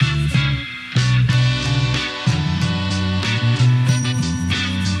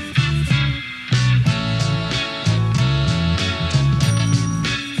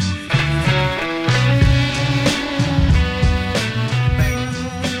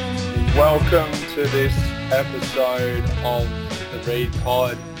welcome to this episode of the Read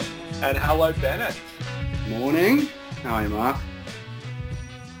Pod. And hello, Bennett. Morning. How are you, Mark?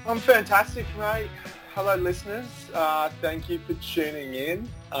 I'm fantastic, mate. Hello, listeners. Thank you for tuning in.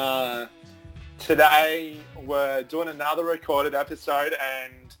 Today, we're doing another recorded episode,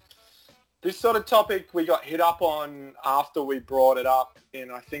 and this sort of topic we got hit up on after we brought it up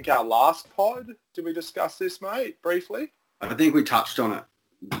in, I think, our last pod. Did we discuss this, mate, briefly? I think we touched on it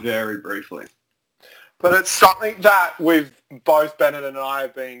very briefly. But it's something that both Bennett and I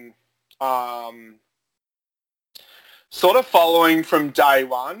have been sort of following from day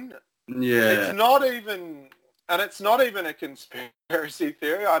one. Yeah. It's not even a conspiracy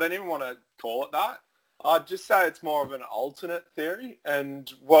theory. I don't even want to call it that. I'd just say it's more of an alternate theory. And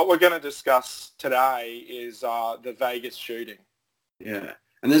what we're going to discuss today is the Vegas shooting. Yeah.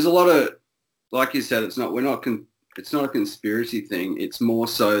 And there's a lot of, like you said, it's not a conspiracy thing. It's more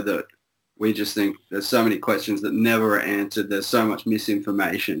so that we just think there's so many questions that never are answered. There's so much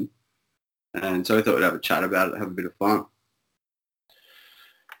misinformation. And so we thought we'd have a chat about it, have a bit of fun.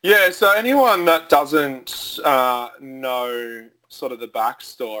 Yeah, so anyone that doesn't know sort of the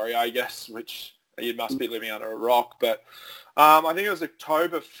backstory, I guess, which you must be living under a rock, but I think it was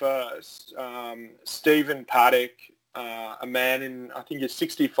October 1st, Stephen Paddock, a man in, I think he's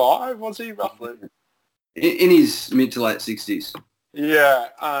 65, was he, roughly? In his mid to late 60s.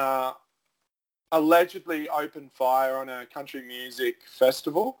 Yeah, allegedly opened fire on a country music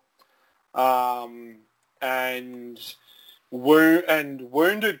festival and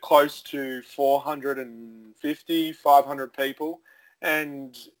wounded close to 450, 500 people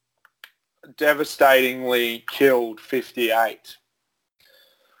and devastatingly killed 58.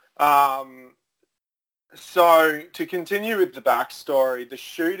 So to continue with the backstory, the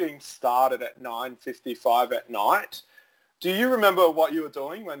shooting started at 9:55 at night. Do you remember what you were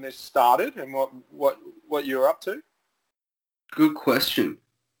doing when this started and what you were up to? Good question.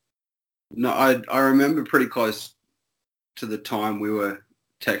 No, I remember pretty close to the time we were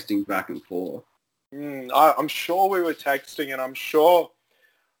texting back and forth. I'm sure we were texting, and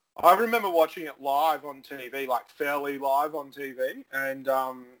I remember watching it live on TV, like fairly live on TV, and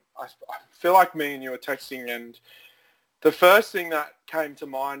I feel like me and you were texting, and the first thing that came to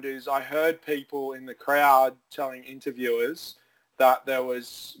mind is I heard people in the crowd telling interviewers that there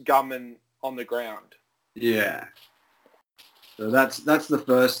was gunmen on the ground. Yeah. So that's the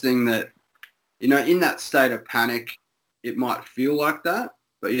first thing that, in that state of panic, it might feel like that.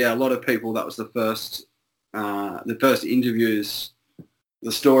 But yeah, a lot of people, that was the first interviews.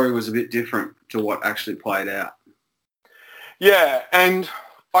 The story was a bit different to what actually played out. Yeah, and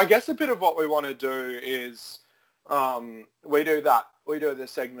I guess a bit of what we want to do is we do the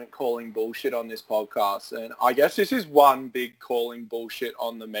segment calling bullshit on this podcast, and I guess this is one big calling bullshit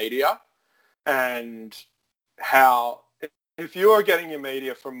on the media, and how if you are getting your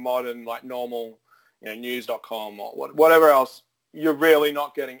media from modern, like normal, news.com or whatever else, you're really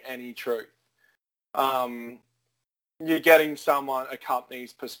not getting any truth. You're getting a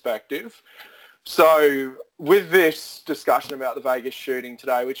company's perspective. So with this discussion about the Vegas shooting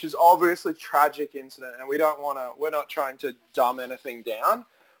today, which is obviously a tragic incident, and we're not trying to dumb anything down,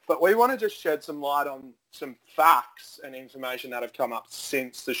 but we want to just shed some light on some facts and information that have come up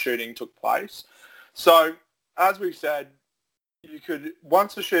since the shooting took place. So as we said,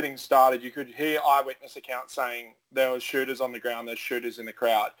 once the shooting started, you could hear eyewitness accounts saying there were shooters on the ground, there's shooters in the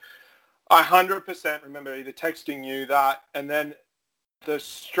crowd. I 100% remember either texting you that, and then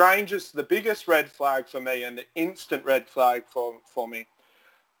the biggest red flag for me, and the instant red flag for me,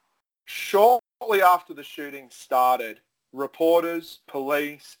 shortly after the shooting started, reporters,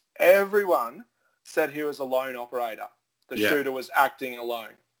 police, everyone said he was a lone operator. The shooter was acting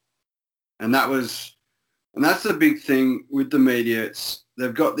alone. And that's the big thing with the media.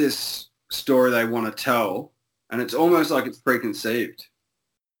 They've got this story they want to tell, and it's almost like it's preconceived.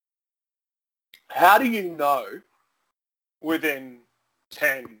 How do you know within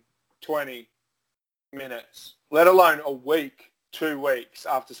 10, 20 minutes, let alone a week, 2 weeks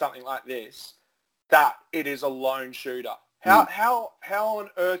after something like this, that it is a lone shooter? How on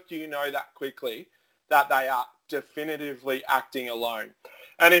earth do you know that quickly that they are definitively acting alone?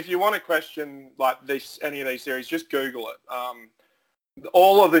 And if you want to question any of these theories, just Google it.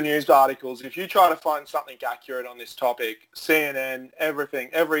 All of the news articles, if you try to find something accurate on this topic, CNN,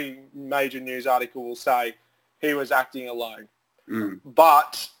 every major news article will say he was acting alone.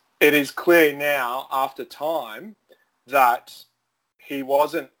 But it is clear now, after time, that he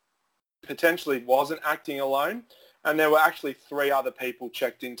potentially wasn't acting alone, and there were actually 3 other people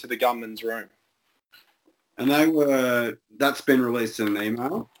checked into the gunman's room. And that's been released in an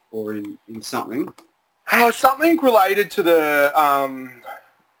email? or in something. Something related to the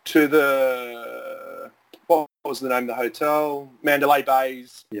what was the name of the hotel? Mandalay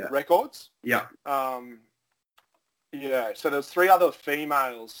Bay's records. Yeah. Yeah. So there's 3 other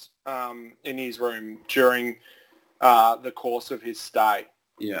females in his room during the course of his stay.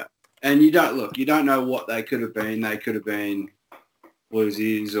 Yeah. And you don't know what they could have been. They could have been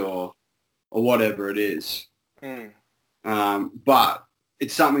bluesies or whatever it is. But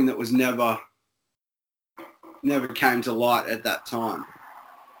it's something that was never came to light at that time.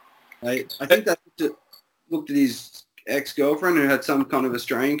 I think they looked at his ex-girlfriend who had some kind of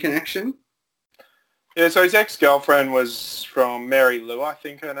Australian connection. Yeah, so his ex-girlfriend was from Mary Lou, I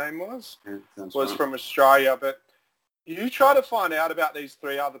think her name was. Yeah, was from Australia, but you try to find out about these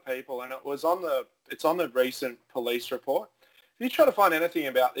 3 other people, and it's on the recent police report. If you try to find anything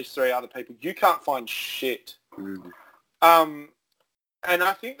about these 3 other people, you can't find shit. And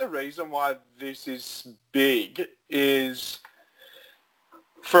I think the reason why this is big is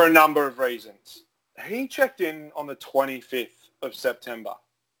for a number of reasons. He checked in on the 25th of September.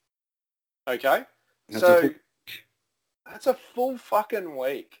 Okay? That's a full fucking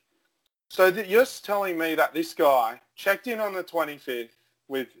week. So you're telling me that this guy checked in on the 25th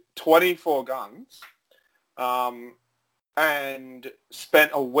with 24 guns and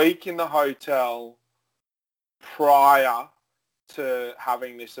spent a week in the hotel prior to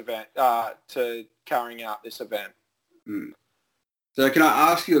having this event, to carrying out this event. So can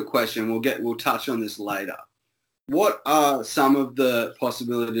I ask you a question? We'll touch on this later. What are some of the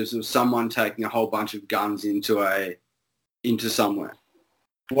possibilities of someone taking a whole bunch of guns into somewhere?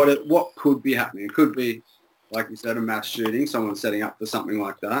 What could be happening? It could be, like you said, a mass shooting, someone setting up for something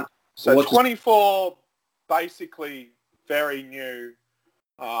like that. So 24 basically very new,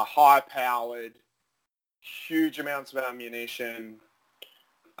 high-powered, huge amounts of ammunition.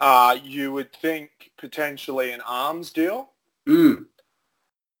 You would think potentially an arms deal.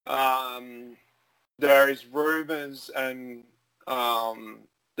 There is rumours and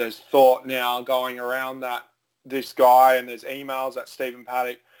there's thought now going around that this guy, and there's emails that Stephen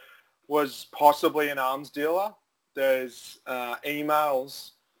Paddock was possibly an arms dealer. There's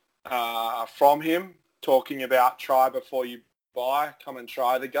emails from him talking about try before you buy, come and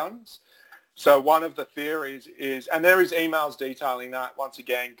try the guns. So one of the theories is, and there is emails detailing that, once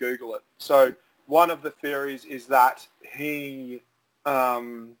again, Google it. So one of the theories is that he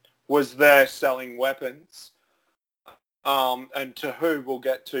was there selling weapons, and to who we'll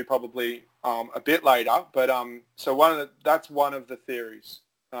get to probably a bit later. But so that's one of the theories,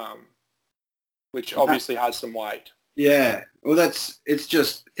 which obviously has some weight. Yeah, well, it's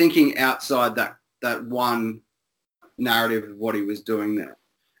just thinking outside that one narrative of what he was doing there,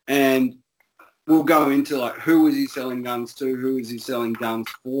 and we'll go into like who was he selling guns to, who is he selling guns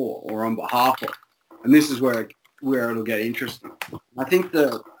for or on behalf of, and this is where it'll get interesting. I think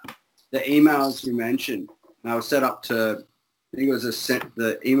the emails you mentioned, they were set up to, I think it was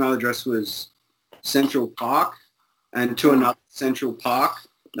the email address was Central Park and to another Central Park.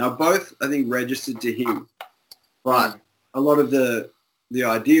 Now both, I think, registered to him, but a lot of the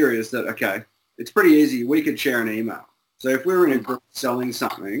idea is that, okay, it's pretty easy. We could share an email. So if we were in a group selling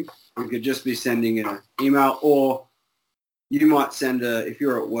something, we could just be sending an email, or you might send if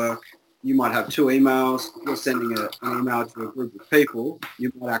you're at work, you might have 2 emails. You're sending an email to a group of people.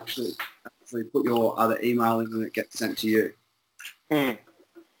 You might actually put your other email in and it gets sent to you.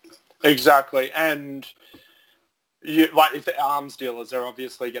 Exactly. And like if the arms dealers, they're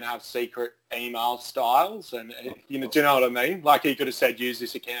obviously going to have secret email styles, and do you know what I mean? Like he could have said, use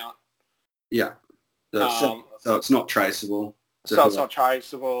this account. Yeah. So it's not traceable. So it's not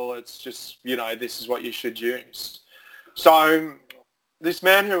traceable. It's just, this is what you should use. So this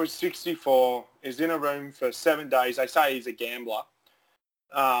man who was 64 is in a room for 7 days. They say he's a gambler,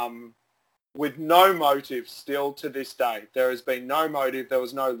 with no motive still to this day. There has been no motive. There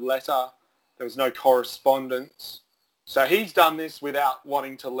was no letter. There was no correspondence. So he's done this without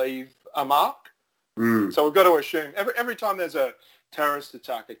wanting to leave a mark. So we've got to assume every time there's a terrorist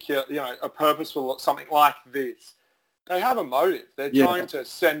attack, a purposeful something like this, they have a motive. They're trying to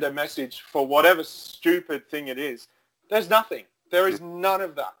send a message for whatever stupid thing it is. There's nothing. There is none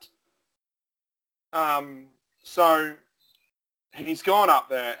of that. So he's gone up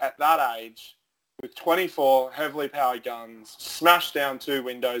there at that age with 24 heavily powered guns, smashed down 2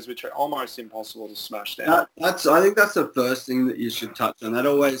 windows, which are almost impossible to smash down. I think that's the first thing that you should touch on. That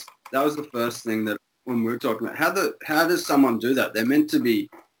was the first thing that when we were talking about how does someone do that? They're meant to be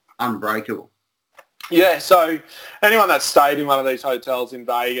unbreakable. Yeah, so anyone that's stayed in one of these hotels in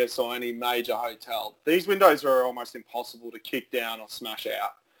Vegas or any major hotel, these windows are almost impossible to kick down or smash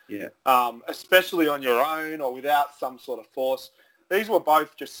out. Yeah. Especially on your own or without some sort of force. These were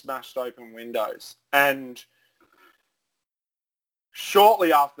both just smashed open windows. And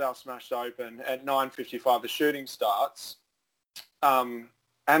shortly after they were smashed open, at 9:55, the shooting starts. And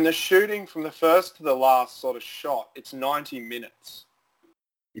the shooting from the first to the last sort of shot, it's 90 minutes.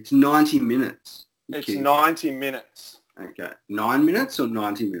 It's 90 minutes. It's 90 minutes. Okay. 9 minutes or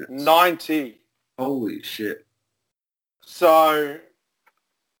 90 minutes? 90. Holy shit. So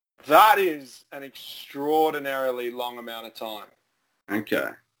that is an extraordinarily long amount of time. Okay.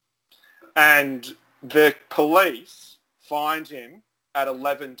 And the police find him at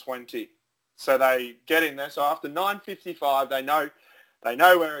 11:20. So they get in there. So after 9:55, they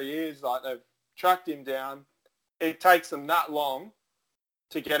know where he is. Like, they've tracked him down. It takes them that long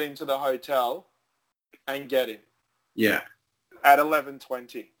to get into the hotel and get him. Yeah. At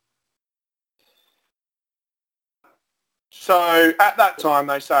 11:20. So at that time,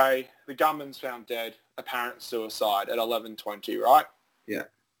 they say the gunman's found dead, apparent suicide at 11:20, right? Yeah.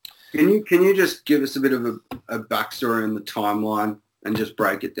 Can you just give us a bit of a backstory on the timeline and just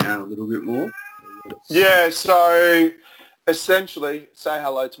break it down a little bit more? Yeah, so essentially, say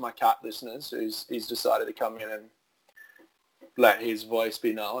hello to my cat listeners, he's decided to come in and let his voice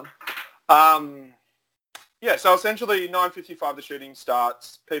be known. Yeah, so essentially 9:55 the shooting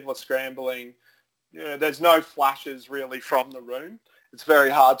starts, people are scrambling. There's no flashes really from the room. It's very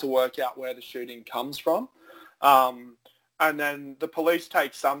hard to work out where the shooting comes from. And then the police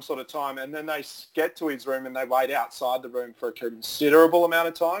take some sort of time, and then they get to his room and they wait outside the room for a considerable amount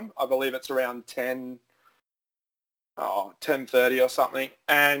of time. I believe it's around 10:30 or something.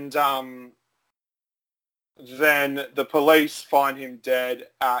 And then the police find him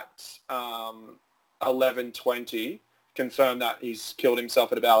dead at 11:20, confirm that he's killed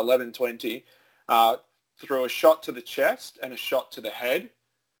himself at about 11:20, through a shot to the chest and a shot to the head,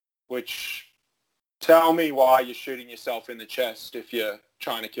 which... Tell me why you're shooting yourself in the chest if you're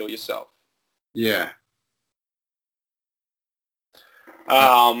trying to kill yourself. Yeah.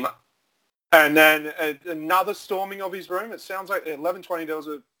 And then another storming of his room. It sounds like at 11:20 there was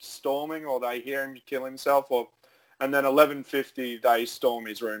a storming, or they hear him kill himself, and then 11:50 they storm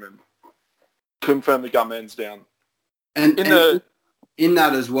his room and confirm the gunman's down. And in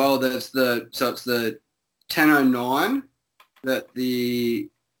that as well, it's the 10:09 that the...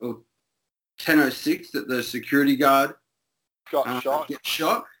 10:06 that the security guard gets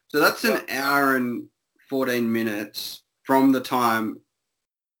shot. So that's an hour and 14 minutes from the time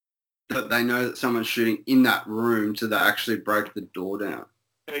that they know that someone's shooting in that room to they actually break the door down.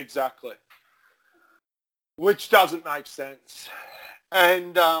 Exactly. Which doesn't make sense.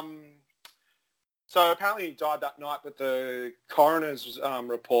 And so apparently he died that night, but the coroner's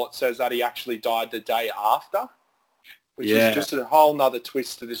report says that he actually died the day after, which is just a whole nother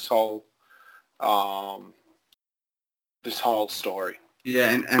twist to this whole story.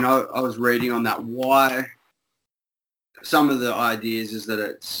 Yeah, and I was reading on that why some of the ideas is that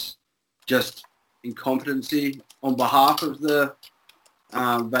it's just incompetency on behalf of the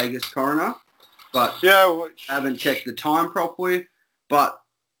Vegas coroner, but haven't checked the time properly. But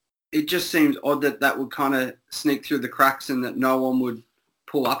it just seems odd that would kind of sneak through the cracks and that no one would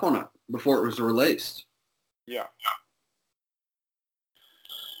pull up on it before it was released. Yeah.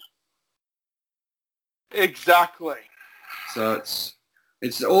 Exactly. So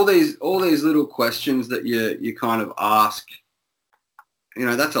it's all these little questions that you kind of ask.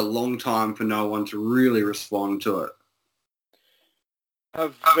 That's a long time for no one to really respond to it. A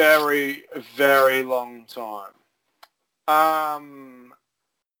very, very long time.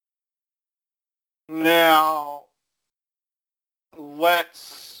 Now,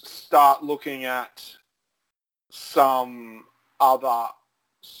 let's start looking at some other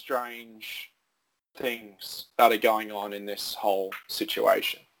strange things that are going on in this whole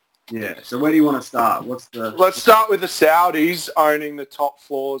situation. Yeah. So where do you want to start? Let's start with the Saudis owning the top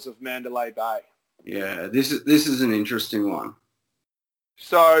floors of Mandalay Bay. Yeah, this is an interesting one.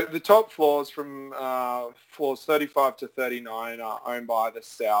 So the top floors from floors 35 to 39 are owned by the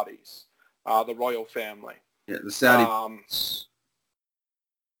Saudis, the royal family. Yeah, the Saudi.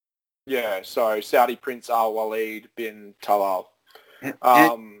 Saudi Prince Al Walid bin Talal.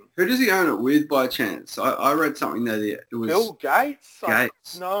 Who does he own it with by chance? I read something there that it was... Bill Gates?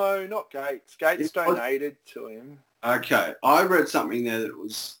 Gates. No, not Gates. Gates donated to him. Okay. I read something there that it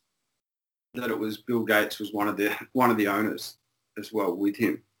was Bill Gates was one of the owners as well with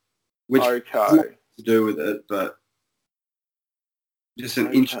him. Which has nothing to do with it, but just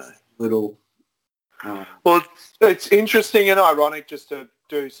an interesting little... Well, it's interesting and ironic just to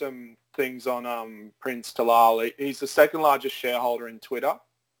do some things on Prince Talal. He's the second largest shareholder in Twitter.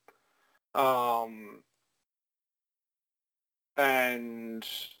 And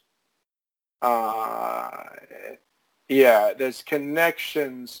yeah, there's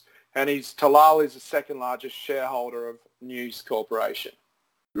connections, and Talal is the second largest shareholder of News Corporation.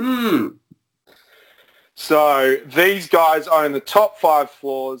 So these guys own the top 5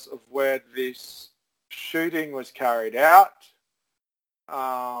 floors of where this shooting was carried out.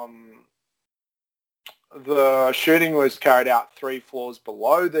 The shooting was carried out 3 floors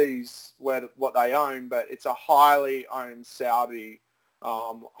below these, what they own, but it's a highly owned Saudi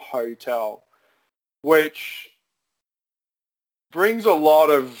hotel, which brings a lot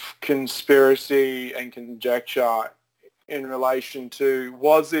of conspiracy and conjecture in relation to,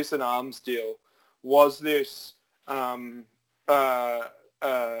 was this an arms deal? Was this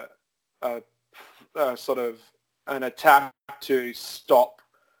sort of an attack to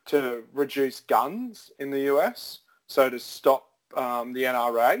reduce guns in the US, so to stop the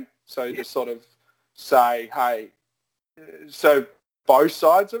NRA, so to sort of say, hey, so both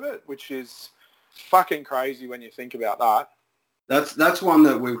sides of it, which is fucking crazy when you think about that. That's one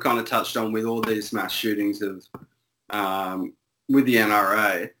that we've kind of touched on with all these mass shootings of with the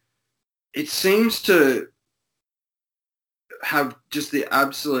NRA. It seems to have just the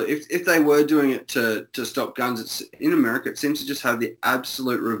absolute, if they were doing it to stop guns, it's in America, it seems to just have the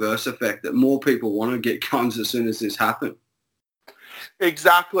absolute reverse effect, that more people want to get guns as soon as this happened.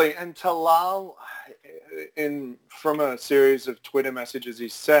 Exactly. And Talal, from a series of Twitter messages he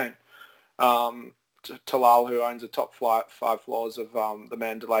sent, Talal, who owns the top 5 floors of the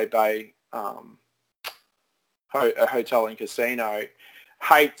Mandalay Bay hotel and casino,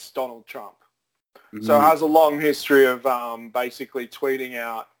 hates Donald Trump. Mm-hmm. So has a long history of basically tweeting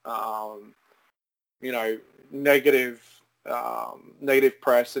out, negative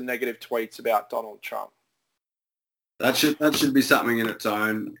press and negative tweets about Donald Trump. That should be something in its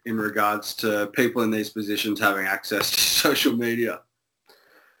own in regards to people in these positions having access to social media.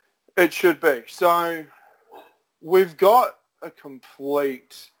 It should be. So we've got a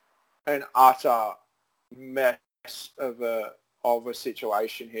complete and utter mess of a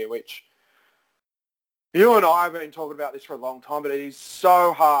situation here, which you and I have been talking about this for a long time, but it is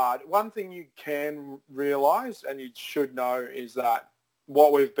so hard. One thing you can realise, and you should know, is that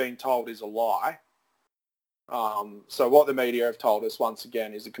what we've been told is a lie. So what the media have told us, once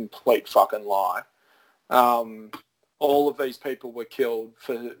again, is a complete fucking lie. All of these people were killed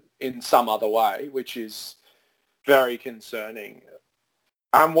in some other way, which is very concerning.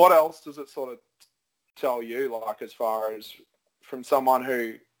 And what else does it sort of tell you, like, as far as from someone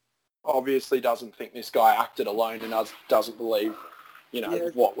who obviously doesn't think this guy acted alone and doesn't believe,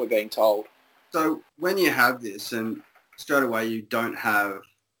 what we're being told? So when you have this, and straight away you don't have,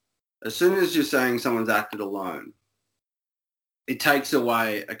 as soon as you're saying someone's acted alone, it takes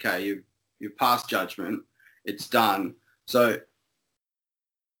away, okay, you've passed judgment, it's done. So,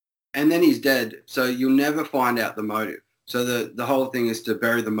 and then he's dead, so you'll never find out the motive. So the whole thing is to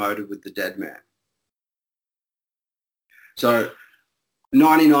bury the motive with the dead man. So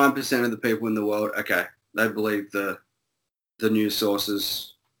 99% of the people in the world, okay, they believe the news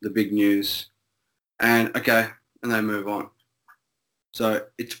sources, the big news, and okay, and they move on. So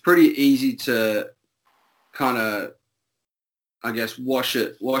it's pretty easy to kind of, I guess, wash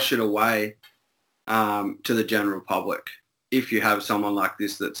it away to the general public. If you have someone like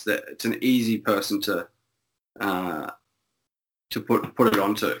this, it's an easy person to put it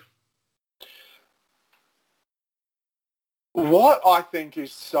onto. What I think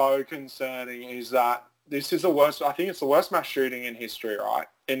is so concerning is that this is I think it's the worst mass shooting in history, right?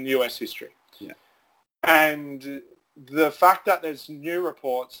 In US history. Yeah. And the fact that there's new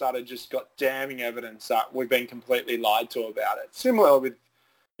reports that have just got damning evidence that we've been completely lied to about it. Similar with,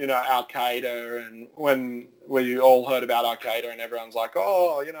 Al-Qaeda, and when we all heard about Al-Qaeda and everyone's like,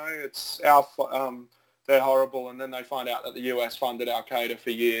 oh, it's they're horrible. And then they find out that the US funded Al-Qaeda for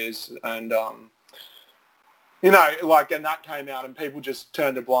years, and, and that came out and people just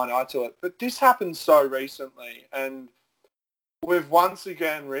turned a blind eye to it. But this happened so recently, and we've once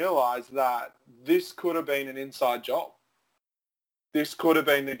again realised that this could have been an inside job. This could have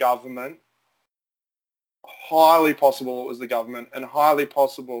been the government. Highly possible it was the government, and highly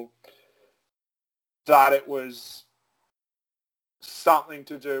possible that it was something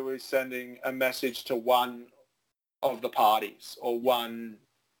to do with sending a message to one of the parties or one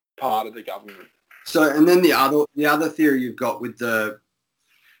part of the government. So, and then the other theory you've got with with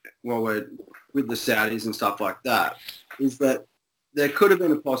the Saudis and stuff like that is that there could have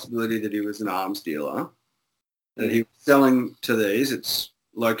been a possibility that he was an arms dealer, that he was selling to these. It's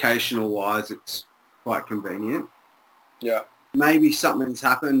locational wise, it's quite convenient. Yeah. Maybe something's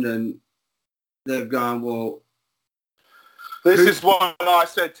happened and they've gone, well, This is what I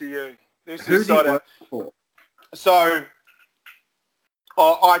said to you. This who is do you sort of... work for? So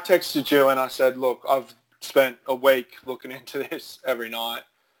I texted you and I said, look, I've spent a week looking into this every night.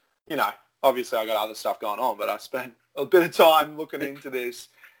 You know, obviously I got other stuff going on, but I spent a bit of time looking into this.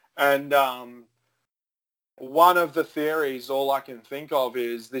 And one of the theories, all I can think of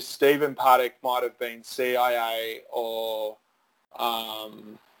is this Stephen Paddock might have been CIA or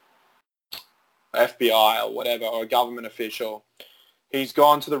FBI or whatever, or a government official. He's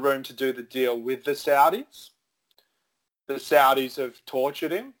gone to the room to do the deal with the Saudis. The Saudis have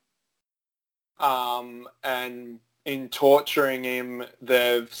tortured him. And in torturing him,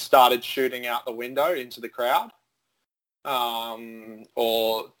 they've started shooting out the window into the crowd.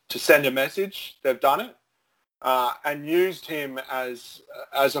 Or to send a message, they've done it. And used him as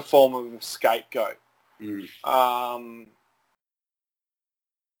a form of a scapegoat.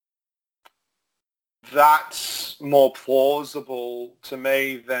 That's more plausible to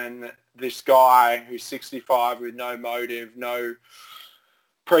me than this guy who's 65 with no motive, no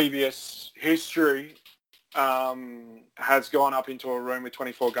previous history, has gone up into a room with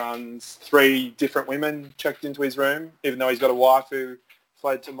 24 guns. 3 different women checked into his room, even though he's got a wife who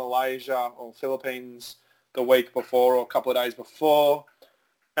fled to Malaysia or Philippines the week before or a couple of days before.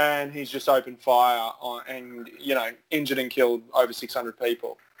 And he's just opened fire on, and, you know, injured and killed over 600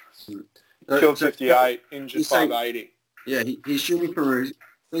 people. Killed 58, injured 580. Yeah, he's shooting from...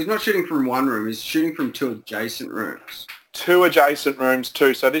 He's not shooting from one room. He's shooting from 2 adjacent rooms. 2 adjacent rooms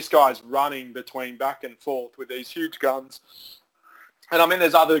too. So this guy's running between back and forth with these huge guns. And I mean,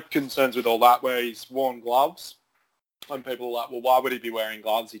 there's other concerns with all that where he's worn gloves. And people are like, well, why would he be wearing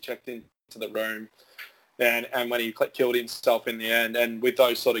gloves? He checked into the room. And when he killed himself in the end. And with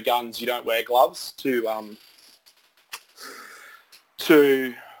those sort of guns, you don't wear gloves to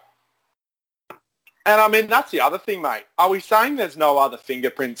And I mean, that's the other thing, mate. Are we saying there's no other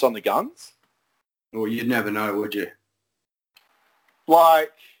fingerprints on the guns? Well, you'd never know, would you?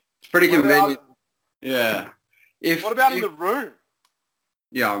 Like... It's pretty convenient. Yeah. What about in the room?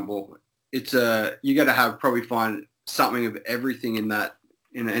 Yeah, well, it's you got to probably find something of everything in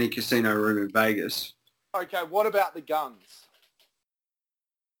any casino room in Vegas. Okay, what about the guns?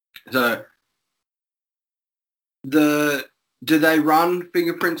 So, do they run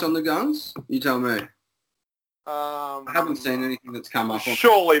fingerprints on the guns? You tell me. I haven't seen anything that's come up.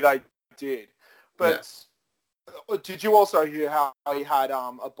 Surely they did. But did you also hear how he had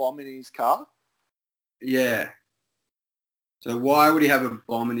a bomb in his car? Yeah. So why would he have a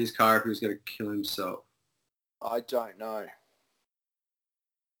bomb in his car if he was going to kill himself? I don't know.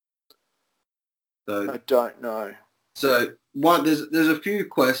 So, I don't know. So there's a few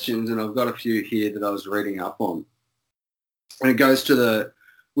questions, and I've got a few here that I was reading up on. And it goes to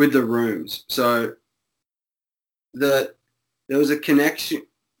with the rooms. So there was a connection.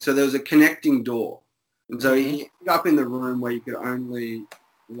 So there was a connecting door. And so he ended up in the room where you could only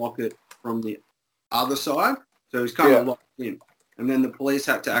lock it from the other side. So he was kind of locked in. And then the police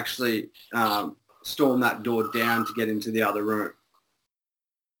had to actually storm that door down to get into the other room.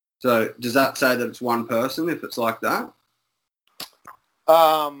 So does that say that it's one person if it's like that?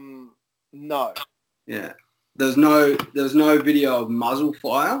 No. Yeah. There's no video of muzzle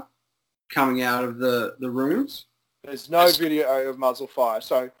fire coming out of the rooms? There's no video of muzzle fire.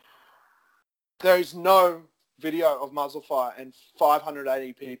 So there's no video of muzzle fire, and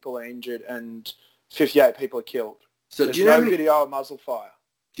 580 people are injured and 58 people are killed. So there's no video of muzzle fire.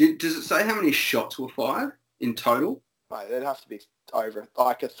 Does it say how many shots were fired in total? Mate, there'd have to be over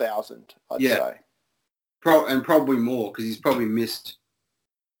like 1,000, I'd say. And probably more because he's probably missed.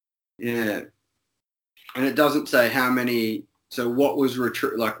 Yeah. And it doesn't say how many. So what was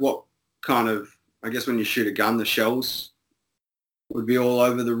what kind of, I guess when you shoot a gun, the shells would be all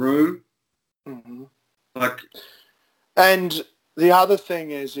over the room. Mm-hmm. And the other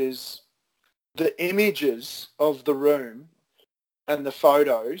thing is the images of the room and the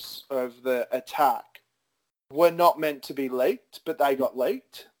photos of the attack were not meant to be leaked, but they got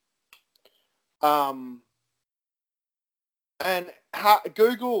leaked. And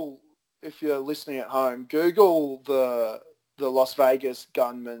Google, if you're listening at home, Google the Las Vegas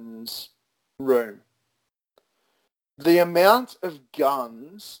gunman's room. The amount of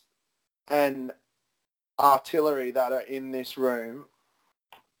guns and artillery that are in this room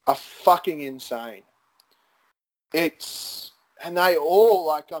are fucking insane. And they all,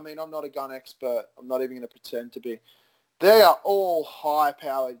 I'm not a gun expert. I'm not even going to pretend to be. They are all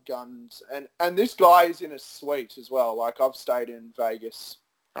high-powered guns. And this guy is in a suite as well. I've stayed in Vegas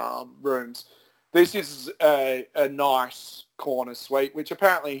rooms. This is a nice corner suite, which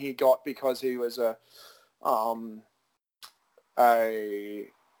apparently he got because he was a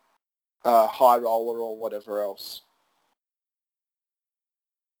high roller or whatever else.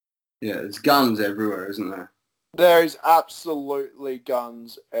 Yeah, there's guns everywhere, isn't there? There is absolutely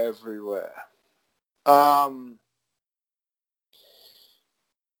guns everywhere.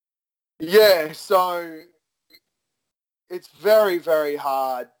 Yeah, so it's very, very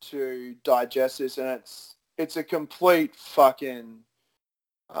hard to digest this, and it's a complete fucking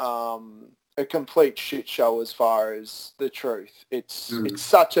a complete shit show as far as the truth. It's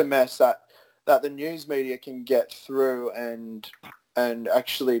such a mess that the news media can get through and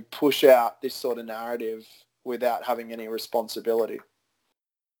actually push out this sort of narrative without having any responsibility.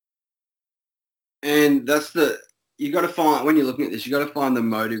 And that's you got to find, when you're looking at this, you got to find the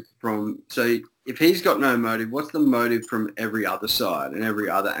motive from, so if he's got no motive, what's the motive from every other side and every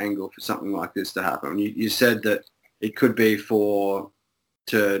other angle for something like this to happen? You said that it could be to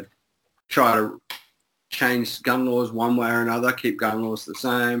try to change gun laws one way or another, keep gun laws the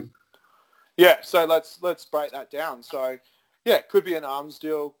same. Yeah, so let's break that down. So, yeah, it could be an arms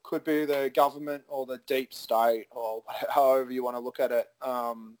deal, could be the government or the deep state or however you want to look at it,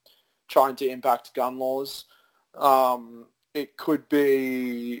 trying to impact gun laws. It could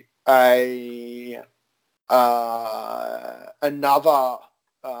be another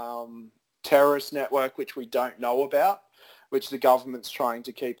terrorist network which we don't know about, which the government's trying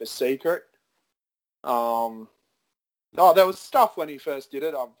to keep a secret. There was stuff when he first did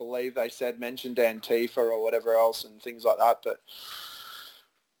it, I believe they mentioned Antifa or whatever else and things like that, but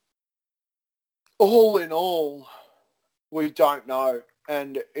all in all, we don't know,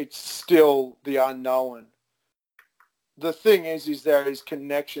 and it's still the unknown. The thing is there is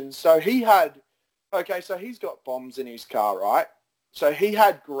connections. So he's got bombs in his car, right? So he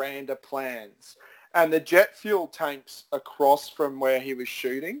had grander plans. And the jet fuel tanks across from where he was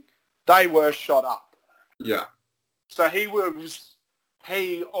shooting, they were shot up. Yeah. So he or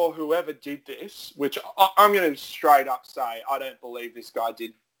whoever did this, which I'm going to straight up say, I don't believe this guy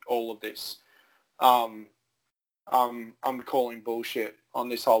did all of this. I'm calling bullshit on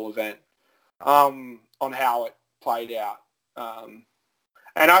this whole event, on how it played out. And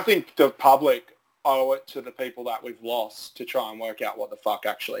I think the public owe it to the people that we've lost to try and work out what the fuck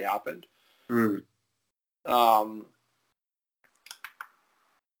actually happened.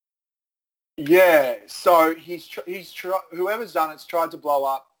 Yeah, so whoever's done it's tried to blow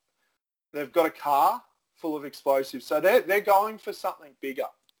up. They've got a car full of explosives, so they're going for something bigger.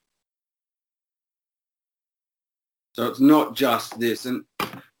 So it's not just this, and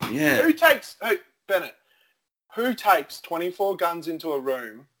yeah. Bennett, who takes 24 guns into a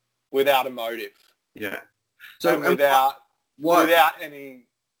room without a motive? Yeah. So without any...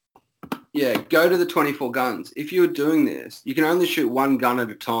 Yeah, go to the 24 guns. If you're doing this, you can only shoot one gun at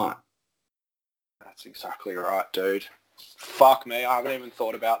a time. That's exactly right, dude. Fuck me, I haven't even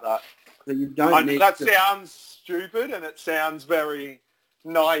thought about that. So you don't need that sounds stupid and it sounds very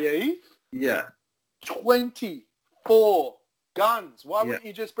naive. Yeah. 24 guns. Why wouldn't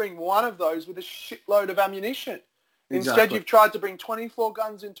you just bring one of those with a shitload of ammunition? Exactly. Instead, you've tried to bring 24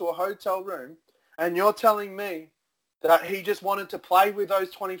 guns into a hotel room, and you're telling me that he just wanted to play with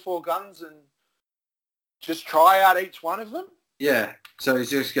those 24 guns and just try out each one of them? Yeah. So he's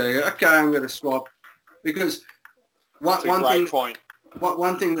just going, okay, I'm going to swap. Because one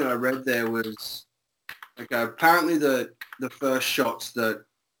thing that I read there was, okay, apparently the first shots that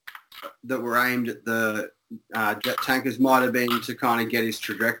were aimed at the jet tankers might have been to kind of get his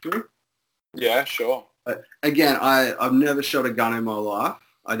trajectory. Yeah, sure. But again, I've never shot a gun in my life.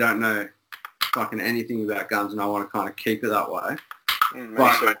 I don't know fucking anything about guns, and I want to kind of keep it that way.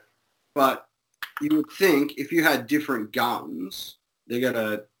 But you would think if you had different guns, you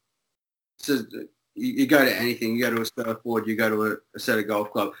go to anything, you go to a surfboard, you go to a set of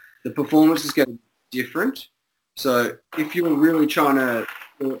golf clubs, the performance is going to be different. So if you were really trying to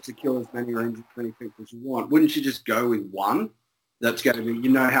kill as many or injure as many people as you want, wouldn't you just go with one? That's going to be, you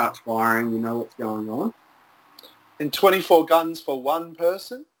know how it's firing, you know what's going on. And 24 guns for one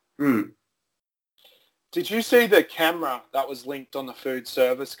person? Did you see the camera that was linked on the food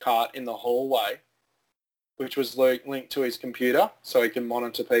service cart in the hallway, which was linked to his computer so he can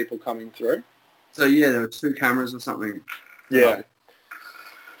monitor people coming through? So, yeah, there were 2 cameras or something. Yeah.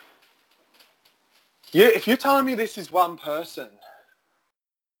 Yeah, if you're telling me this is one person,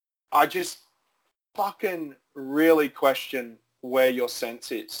 I just fucking really question where your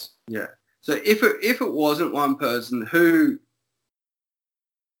sense is. Yeah. So if it wasn't one person, who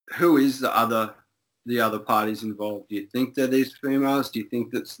is the other parties involved? Do you think they're these females? Do you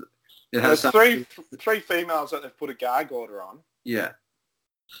think that's It has There's three females that they've put a gag order on. Yeah.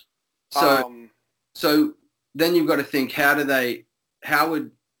 So then you've got to think,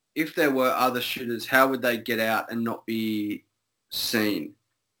 if there were other shooters, how would they get out and not be seen?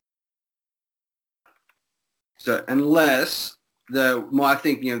 So unless my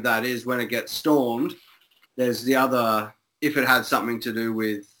thinking of that is when it gets stormed, there's the other, if it had something to do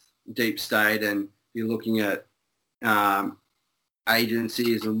with deep state and you're looking at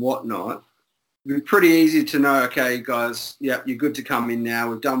agencies and whatnot, it'd be pretty easy to know, okay, guys, yeah, you're good to come in now.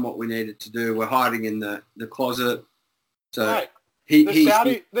 We've done what we needed to do. We're hiding in the closet. So right. The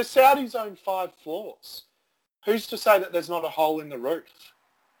Saudis own 5 floors. Who's to say that there's not a hole in the roof?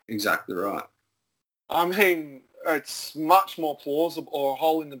 Exactly right. I mean, it's much more plausible, or a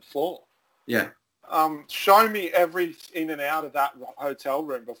hole in the floor. Yeah. Show me every in and out of that hotel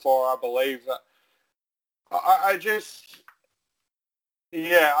room before I believe that. I just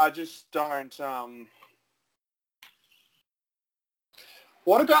don't.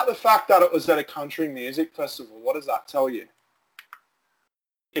 What about the fact that it was at a country music festival? What does that tell you,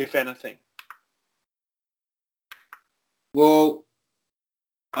 if anything? Well,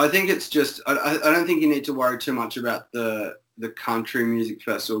 I think it's just, I don't think you need to worry too much about the country music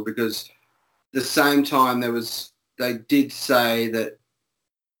festival, because the same time they did say that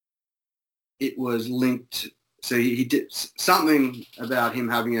it was linked, so he did something about him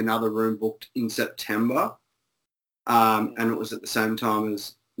having another room booked in September, and it was at the same time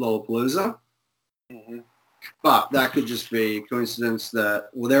as Lollapalooza. Mm-hmm. But that could just be a coincidence there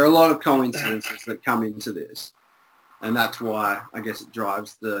are a lot of coincidences that come into this. And that's why I guess it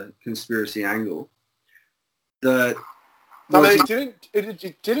drives the conspiracy angle. It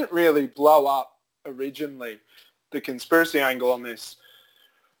didn't really blow up originally, the conspiracy angle on this.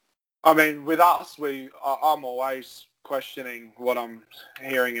 I mean, with us, I'm always questioning what I'm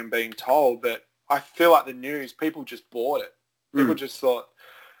hearing and being told, but I feel like the news, people just bought it. People just thought.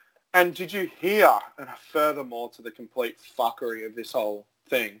 And did you hear, and furthermore to the complete fuckery of this whole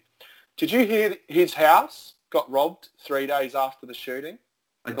thing, did you hear his house got robbed 3 days after the shooting?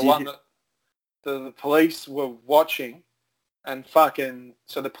 One that the police were watching, and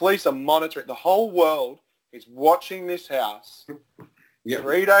so the police are monitoring. The whole world is watching this house. Yep.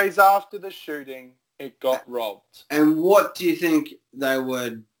 3 days after the shooting, it got robbed. And what do you think they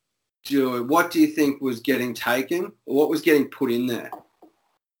were doing? What do you think was getting taken? What was getting put in there?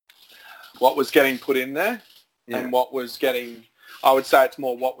 What was getting put in there? Yeah. And what was getting... I would say it's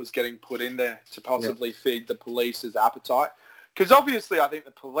more what was getting put in there to possibly feed the police's appetite. Because obviously I think the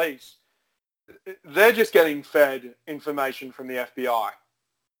police, they're just getting fed information from the FBI.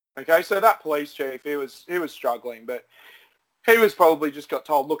 Okay, so that police chief, he was struggling, but he was probably just got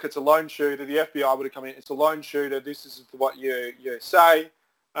told, look, it's a lone shooter. The FBI would have come in, it's a lone shooter. This is what you say,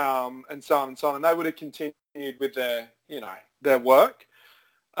 and so on and so on. And they would have continued with their work.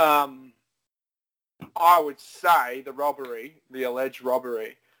 I would say the alleged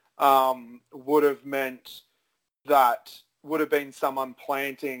robbery, would have meant that would have been someone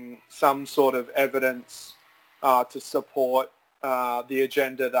planting some sort of evidence to support the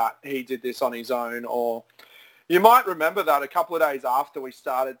agenda that he did this on his own. Or you might remember that a couple of days after we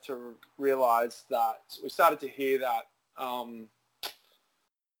started to realise that, we started to hear that,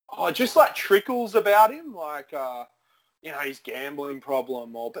 just like trickles about him, like... his gambling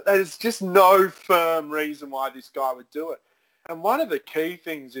problem, but there's just no firm reason why this guy would do it. And one of the key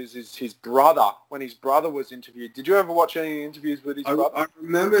things is his brother, when his brother was interviewed. Did you ever watch any interviews with his brother? I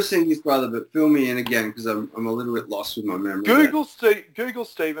remember seeing his brother, but fill me in again because I'm a little bit lost with my memory. Google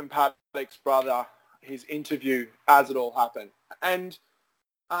Stephen Paddock's brother, his interview as it all happened. And,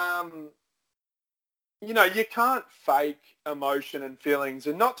 you can't fake emotion and feelings.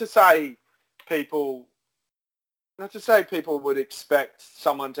 And not to say people would expect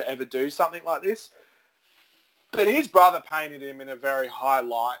someone to ever do something like this, but his brother painted him in a very high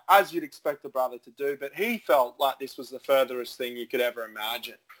light, as you'd expect a brother to do, but he felt like this was the furthest thing you could ever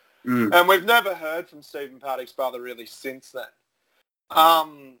imagine. And we've never heard from Stephen Paddock's brother really since then.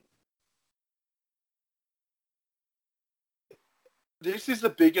 This is the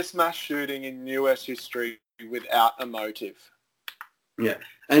biggest mass shooting in US history without a motive. Yeah,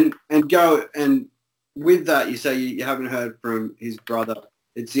 and with that, you say you haven't heard from his brother.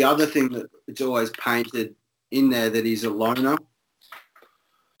 It's the other thing that it's always painted in there, that he's a loner.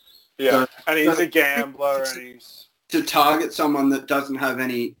 Yeah, and he's a gambler. And he's... To target someone that doesn't have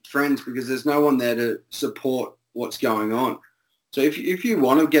any friends, because there's no one there to support what's going on. So if you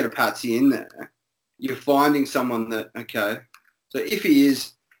want to get a patsy in there, you're finding someone that, okay, so if he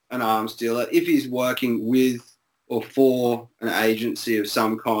is an arms dealer, if he's working with or for an agency of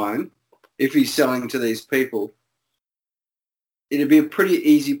some kind, if he's selling to these people, it'd be a pretty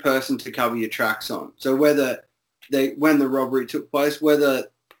easy person to cover your tracks on. So when the robbery took place, whether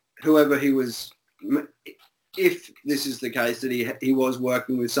whoever he was, if this is the case that he was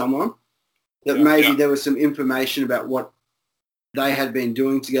working with someone, that maybe there was some information about what they had been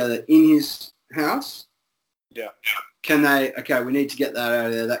doing together in his house. Yeah. Can they, okay, we need to get that out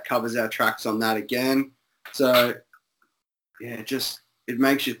of there. That covers our tracks on that again. So, yeah, it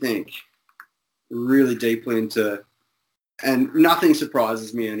makes you think really deeply into, and nothing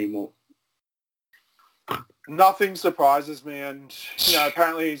surprises me anymore. Nothing surprises me, and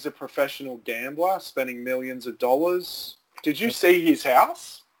apparently he's a professional gambler, spending millions of dollars. Did you see his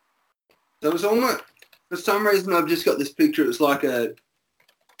house? There was almost, for some reason, I've just got this picture. It was like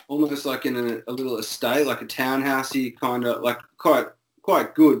almost like in a little estate, like a townhousey kind of, like quite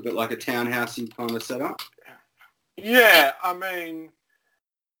good, but like a townhousey kind of setup. Yeah, I mean,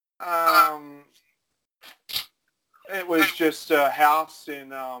 it was just a house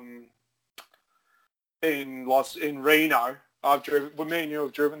in Reno. Me and you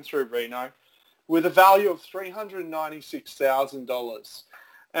have driven through Reno with a value of $396,000,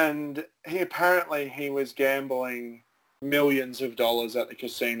 and he was gambling millions of dollars at the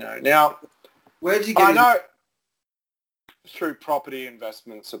casino. Now, where did you get? I know through property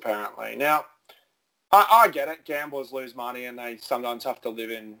investments apparently. Now, I get it. Gamblers lose money, and they sometimes have to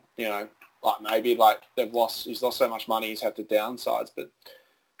live in he's lost so much money he's had to downsize, but.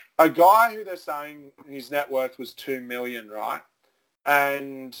 A guy who they're saying his net worth was $2 million, right?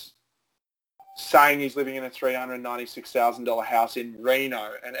 And saying he's living in a $396,000 house in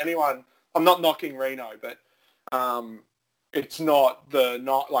Reno. And I'm not knocking Reno, but it's not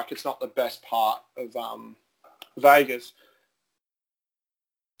the best part of Vegas.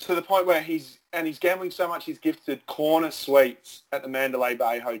 To the point where he's gambling so much he's gifted corner suites at the Mandalay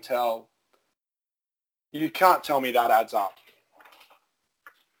Bay Hotel. You can't tell me that adds up.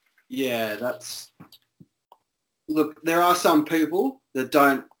 Yeah, look, there are some people that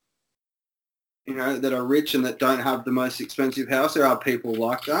don't, that are rich and that don't have the most expensive house. There are people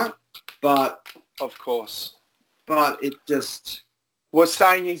like that, but... Of course. But it just... We're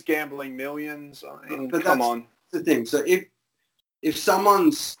saying he's gambling millions. I mean, but come on. That's the thing. So if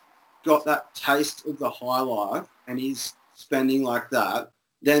someone's got that taste of the high life and he's spending like that,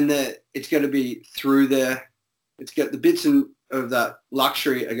 then it's going to be through the bits of that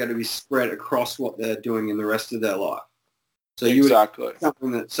luxury are going to be spread across what they're doing in the rest of their life. So exactly.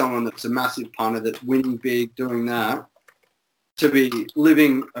 Someone that's a massive punter that's winning big, doing that, to be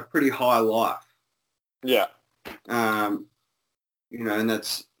living a pretty high life. Yeah. And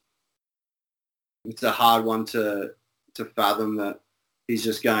it's a hard one to fathom that he's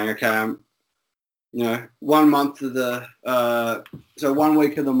just going, okay, 1 month of so 1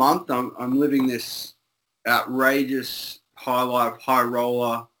 week of the month, I'm living this outrageous high life, high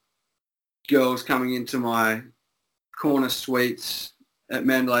roller, girls coming into my corner suites at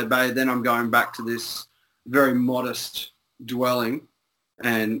Mandalay Bay. Then I'm going back to this very modest dwelling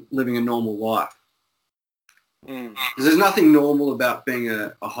and living a normal life. There's nothing normal about being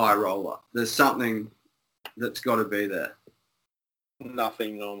a high roller. There's something that's got to be there.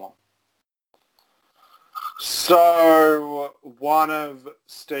 Nothing normal. So one of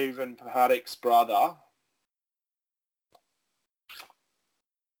Stephen Paddock's brother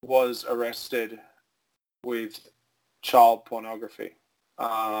was arrested with child pornography,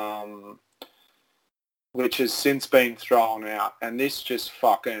 which has since been thrown out. And this just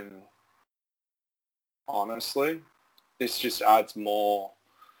honestly, this just adds more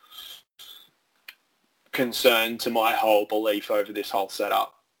concern to my whole belief over this whole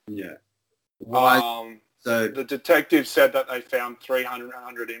setup. Yeah. So the detective said that they found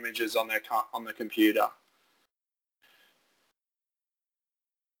 300 images on the computer.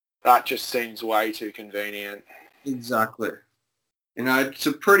 That just seems way too convenient. Exactly. It's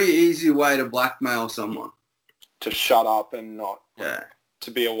a pretty easy way to blackmail someone. To shut up and not... Yeah.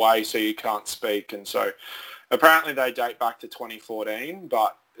 To be away so you can't speak. And so apparently they date back to 2014,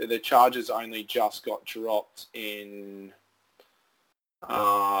 but the charges only just got dropped in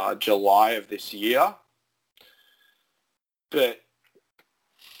July of this year. But...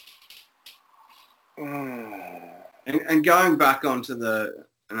 And going back onto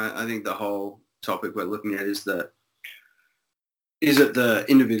and I think the whole topic we're looking at is it the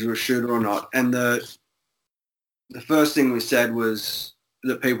individual shooter or not? And the first thing we said was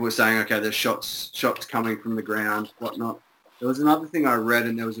that people were saying, okay, there's shots coming from the ground, whatnot. There was another thing I read,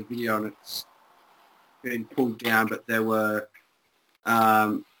 and there was a video, and it's been pulled down, but there were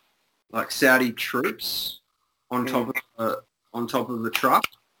like Saudi troops on top of the truck,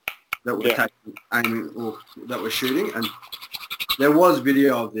 that were aiming or that were shooting, and there was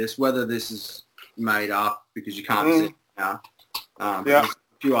video of this. Whether this is made up because you can't see it now. There's a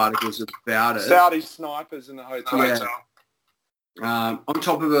few articles about it. Saudi snipers in the hotel. On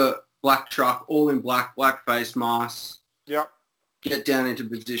top of a black truck, all in black face masks. Yep. Get down into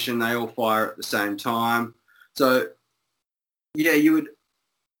position. They all fire at the same time. So, yeah, you would.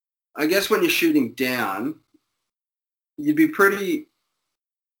 I guess when you're shooting down, it'd be pretty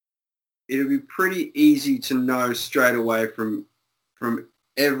easy to know straight away from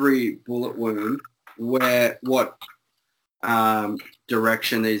every bullet wound what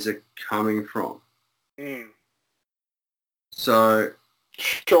direction these are coming from. So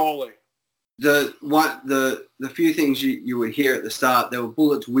surely the few things you would hear at the start, there were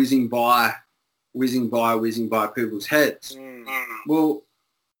bullets whizzing by people's heads. Well,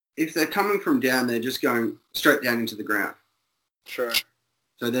 if they're coming from down, they're just going straight down into the ground. Sure.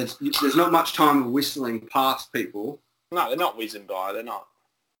 So there's not much time of whistling past people. No, they're not whizzing by. They're not.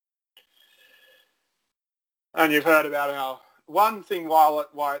 And you've heard about how one thing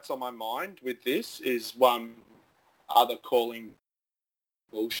why it's on my mind with this is one other calling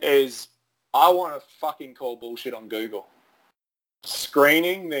bullshit is I want to fucking call bullshit on Google.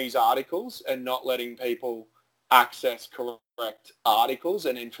 Screening these articles and not letting people access correct articles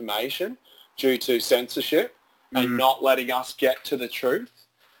and information due to censorship and not letting us get to the truth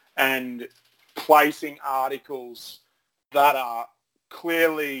and placing articles that are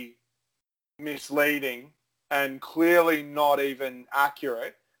clearly misleading and clearly not even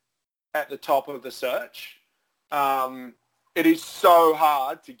accurate at the top of the search. It is so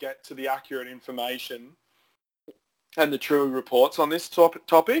hard to get to the accurate information and the true reports on this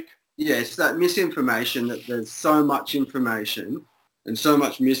topic. Yeah, it's that misinformation that there's so much information and so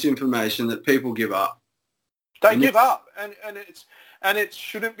much misinformation that people give up. They give up, and it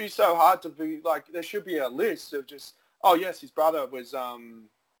shouldn't be so hard to be like. There should be a list of just, oh yes, his brother was.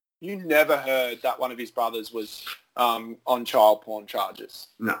 You never heard that one of his brothers was on child porn charges.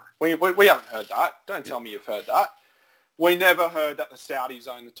 No, we haven't heard that. Don't tell me you've heard that. We never heard that the Saudis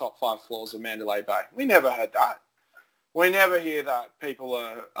own the top 5 floors of Mandalay Bay. We never heard that. We never hear that people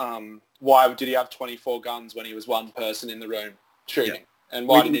are, why did he have 24 guns when he was one person in the room shooting? Yeah. And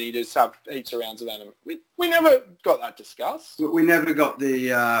why didn't he just have heaps of rounds of ammo? We never got that discussed. We never got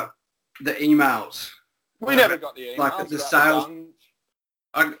the emails. We never got the emails. Like the sales.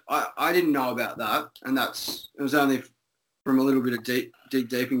 I didn't know about that, and it was only from a little bit of deep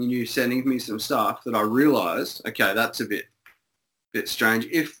deeping in you sending me some stuff that I realised, okay, that's a bit strange.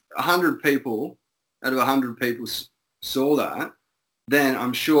 If 100 people out of 100 people saw that, then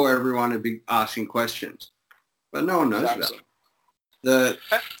I'm sure everyone would be asking questions. But no one knows about it.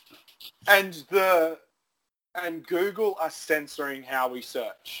 And Google are censoring how we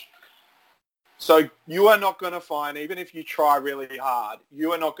search. So you are not going to find, even if you try really hard,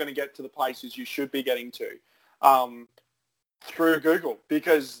 you are not going to get to the places you should be getting to through Google,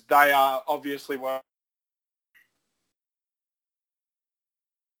 because they are obviously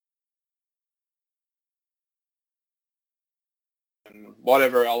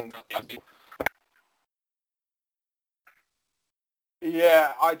whatever else.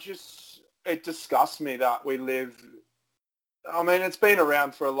 Yeah, it disgusts me that we live, I mean, it's been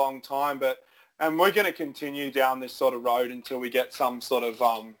around for a long time, and we're going to continue down this sort of road until we get some sort of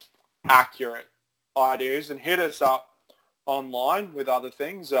accurate ideas. And hit us up online with other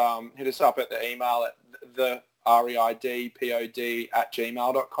things. Hit us up at the email at the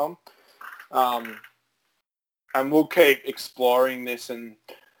reidpod@gmail.com. And we'll keep exploring this and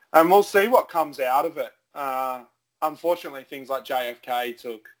we'll see what comes out of it. Unfortunately, things like JFK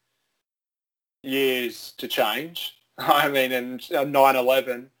took years to change. I mean, and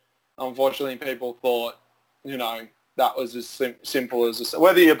 9/11, unfortunately, people thought, that was as simple as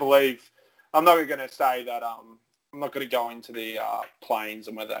whether you believe. I'm not going to say that. I'm not going to go into the planes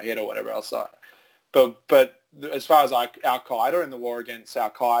and whether they hit or whatever else. But as far as Al-Qaeda and the war against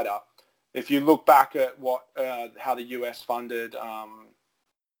Al-Qaeda, if you look back at how the US funded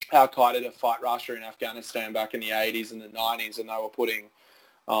Al-Qaeda to fight Russia in Afghanistan back in the 80s and the 90s, and they were putting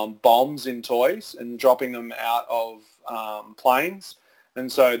bombs in toys and dropping them out of planes.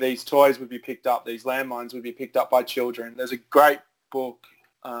 And so these toys would be picked up, these landmines would be picked up by children. There's a great book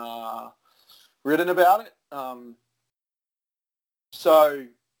written about it. So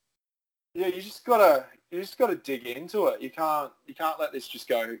yeah, you just gotta dig into it. You can't let this just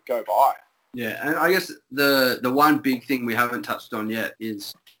go by. Yeah, and I guess the one big thing we haven't touched on yet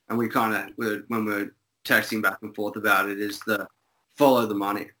is, and we kind of when we're texting back and forth about it, is the follow the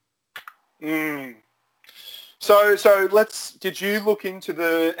money. So did you look into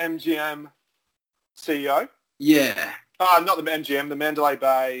the MGM CEO? Yeah. Not the MGM, the Mandalay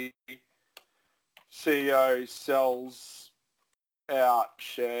Bay CEO sells out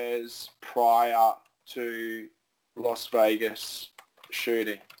shares prior to Las Vegas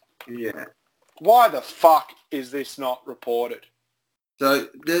shooting. Yeah. Why the fuck is this not reported? So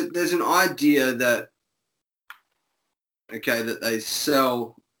there's an idea that, that they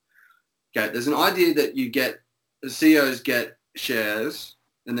sell. Okay, there's an idea that the CEOs get shares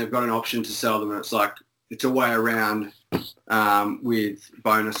and they've got an option to sell them, and it's a way around with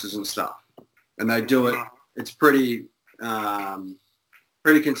bonuses and stuff. And they do it. It's pretty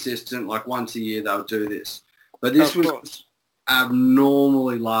consistent. Like once a year they'll do this. But this was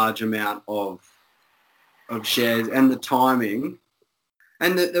abnormally large amount of shares, and the timing.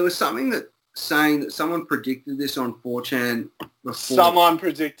 And there was something that saying that someone predicted this on 4chan before. Someone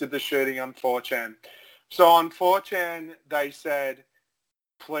predicted the shooting on 4chan. So on 4chan, they said,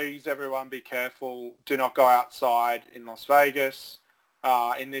 please, everyone, be careful. Do not go outside in Las Vegas,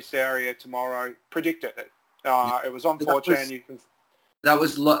 in this area tomorrow. Predicted it. It was on 4chan. That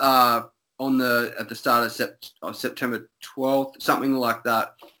was at the start of September 12th, something like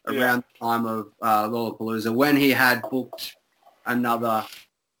that, around the time of Lollapalooza, when he had booked another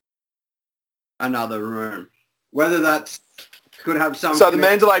room. Whether that could have some... So the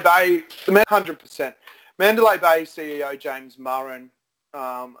Mandalay Bay, 100%. Mandalay Bay CEO James Murren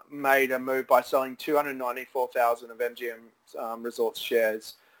made a move by selling 294,000 of MGM Resorts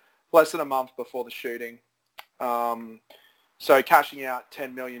shares less than a month before the shooting. So cashing out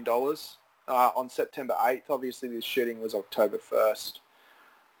 $10 million on September 8th. Obviously, this shooting was October 1st.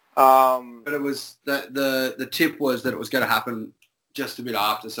 But it was the tip was that it was going to happen just a bit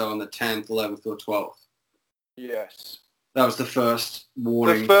after, so on the 10th, 11th, or 12th. Yes. That was the first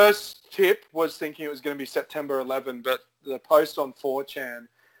warning. The first tip was thinking it was going to be September 11, but the post on 4chan,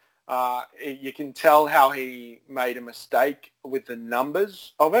 you can tell how he made a mistake with the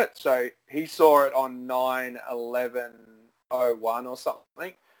numbers of it. So he saw it on 9/11/01 or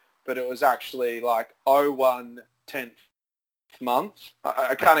something, but it was actually like 01 10th month.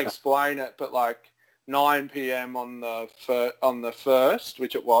 I can't explain it, but like 9 p.m. on the first,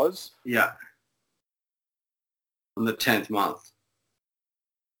 which it was. Yeah. On the 10th month.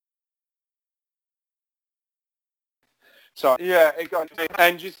 So yeah, it got,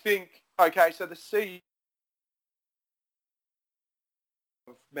 and you think, okay, so the CEO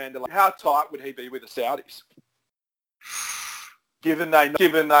of Mandalay, how tight would he be with the Saudis? Given they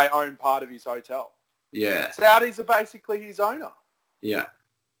own part of his hotel. Yeah. Saudis are basically his owner. Yeah.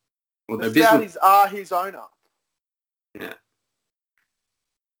 Well, the Saudis are his owner. Yeah.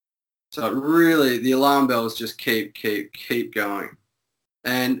 So really, the alarm bells just keep going.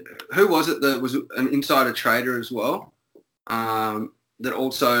 And who was it that was an insider trader as well, that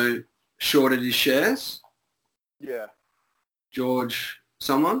also shorted his shares? Yeah. George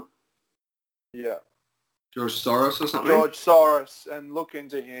someone? Yeah. George Soros or something? George Soros, and look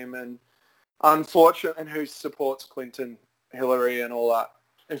into him, and unfortunate, and who supports Clinton, Hillary, and all that.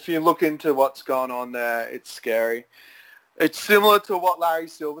 If you look into what's going on there, it's scary. It's similar to what Larry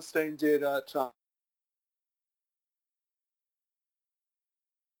Silverstein did at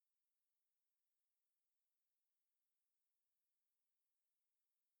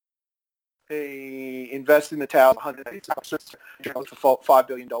he invested in the tower for $5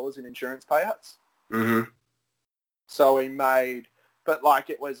 billion in insurance payouts. Mm-hmm. So he made, but like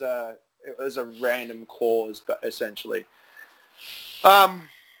it was a random clause, but essentially,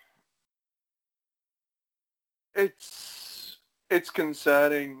 it's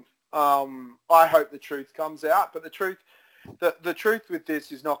concerning. I hope the truth comes out, but the truth with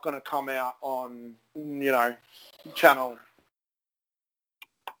this is not going to come out on, channel.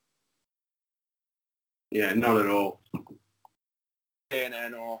 Yeah, not at all.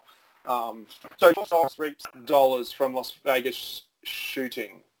 CNN or so Soros reaps dollars from Las Vegas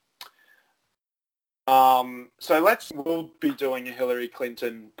shooting. So we'll be doing a Hillary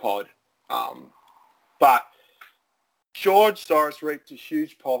Clinton pod, but George Soros reaped a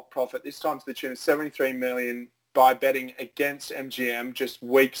huge profit, this time to the tune of $73 million, by betting against MGM just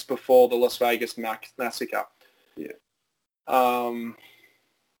weeks before the Las Vegas massacre. Yeah.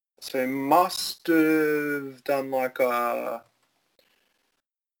 So he must have done like a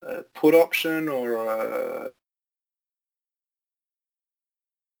put option or a...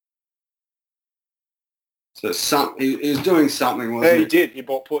 So he was doing something, wasn't he? He did. He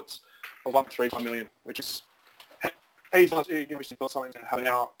bought puts of $1.35 million, which is... He obviously thought something to happen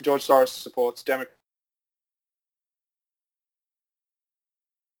now. George Soros supports Democrats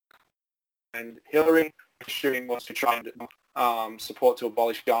and Hillary, shooting was to try and support to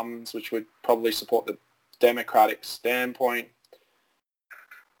abolish guns, which would probably support the Democratic standpoint.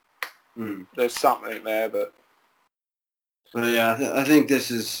 There's something there, but yeah, I think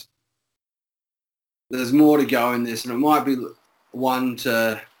there's more to go in this, and it might be one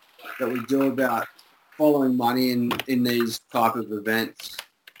that we do about following money in these type of events.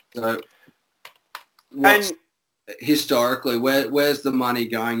 So, historically, where's the money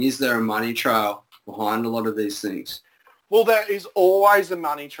going? Is there a money trail behind a lot of these things? Well, there is always a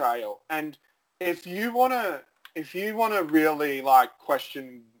money trail, and if you wanna really like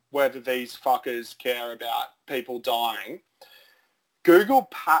question whether these fuckers care about people dying, Google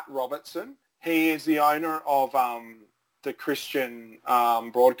Pat Robertson. He is the owner of the Christian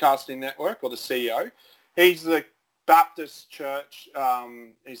Broadcasting Network, or the CEO. He's the Baptist Church.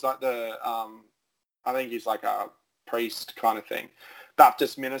 He's like I think he's like a priest kind of thing,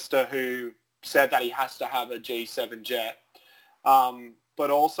 Baptist minister who said that he has to have a G7 jet, but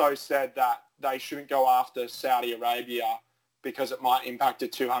also said that they shouldn't go after Saudi Arabia because it might impact a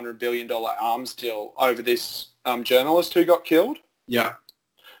 $200 billion arms deal over this journalist who got killed. Yeah.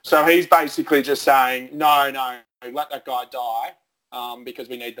 So he's basically just saying, no, let that guy die because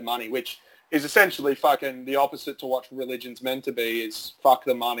we need the money, which is essentially fucking the opposite to what religion's meant to be, is fuck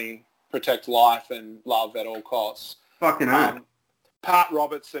the money, protect life and love at all costs. Fucking hell. Pat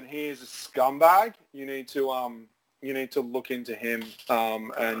Robertson, he is a scumbag. You need to look into him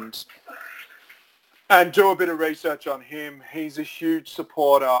and do a bit of research on him. He's a huge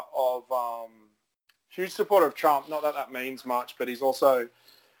supporter of Trump. Not that that means much, but he's also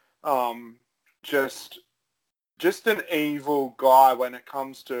just an evil guy when it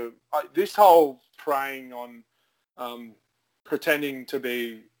comes to this whole preying on pretending to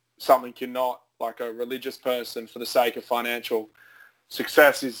be something you're not, like a religious person for the sake of financial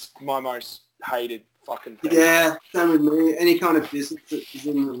success, is my most hated fucking thing. Yeah, same with me. Any kind of business that is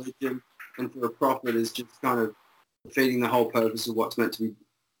in religion and for a profit is just kind of defeating the whole purpose of what's meant to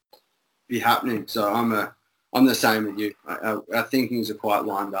be happening. So I'm the same with you. Our thinkings are quite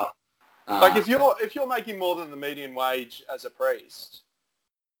lined up. Like if you're making more than the median wage as a priest,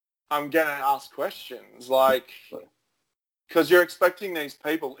 I'm gonna ask questions, like, because you're expecting these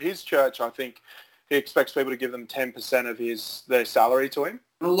people. His church, I think, he expects people to give them 10% of their salary to him.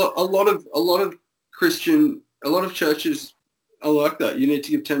 A lot of churches are like that. You need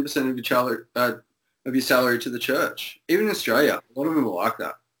to give 10% of your salary to the church. Even in Australia, a lot of them are like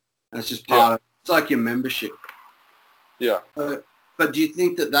that. And it's just part of it. It's like your membership. Yeah. But do you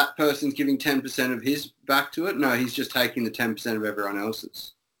think that person's giving 10% of his back to it? No, he's just taking the 10% of everyone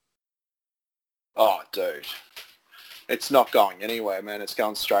else's. Oh, dude. It's not going anywhere, man. It's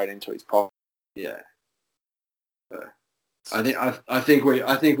going straight into his pocket. Yeah. I think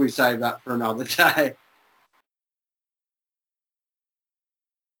we save that for another day.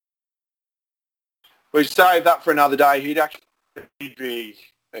 We save that for another day. He'd be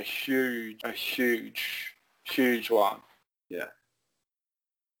a huge one. Yeah.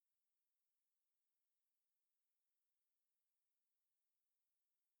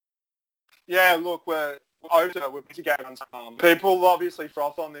 Yeah, look, we're busy getting on. People obviously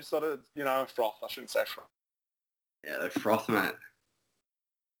froth on this sort of, froth. I shouldn't say froth. Yeah, they froth, mate.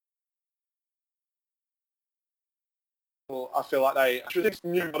 Well, I feel like they just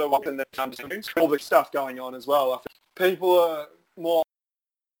knew what it was and they're understanding all this stuff going on as well. I feel people are more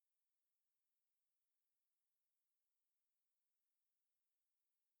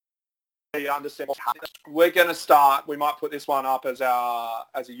understand what's happening. We're going to start. We might put this one up as a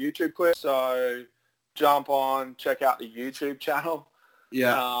YouTube clip. So jump on, check out the YouTube channel.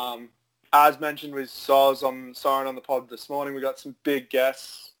 Yeah. As mentioned with Soz on the pod this morning, we got some big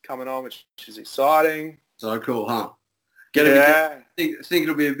guests coming on, which is exciting. So cool, huh? I think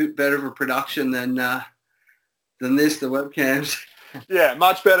it'll be a bit better of a production than the webcams. Yeah,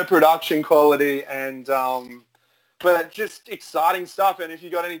 much better production quality and. But just exciting stuff, and if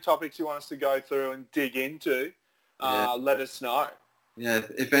you got any topics you want us to go through and dig into, let us know. Yeah,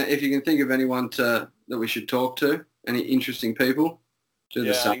 if you can think of anyone that we should talk to, any interesting people, do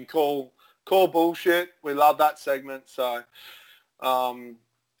the same. And call bullshit. We love that segment. So,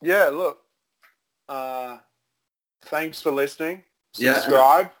 look, thanks for listening.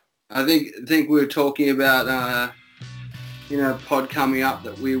 Subscribe. I think we were talking about pod coming up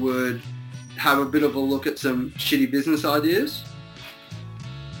that we would have a bit of a look at some shitty business ideas.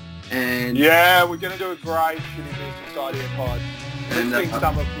 And yeah, we're going to do a great shitty business idea pod. And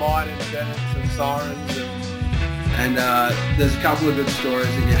some of mine and Dennis and Sirens. And there's a couple of good stories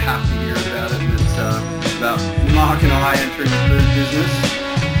that you have to hear about it. And it's about Mark and I entering the food business.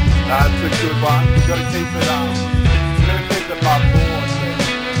 That's a good one. We've got to keep it we've got to keep it above board.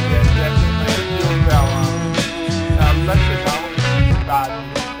 Yeah, definitely. A few of our lesser known bad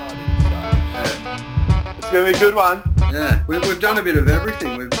news. It's going to be a good one. Yeah, we've done a bit of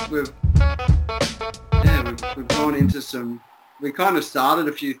everything. We've gone into some. We kind of started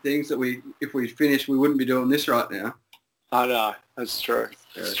a few things that if we finished, we wouldn't be doing this right now. I know. That's true.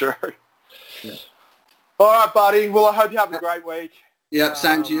 It's true. Yeah. All right, buddy. Well, I hope you have a great week. Yeah,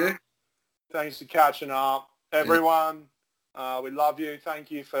 same to you. Thanks for catching up. Everyone, we love you. Thank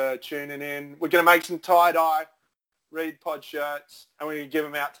you for tuning in. We're going to make some tie-dye Reed Pod shirts, and we're going to give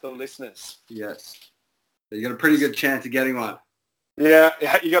them out to the listeners. Yes. You got a pretty good chance of getting one. Yeah,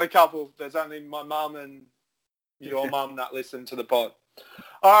 you got a couple. There's only my mum and your mum that listen to the pod.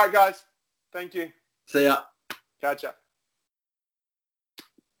 All right, guys. Thank you. See ya. Catch ya.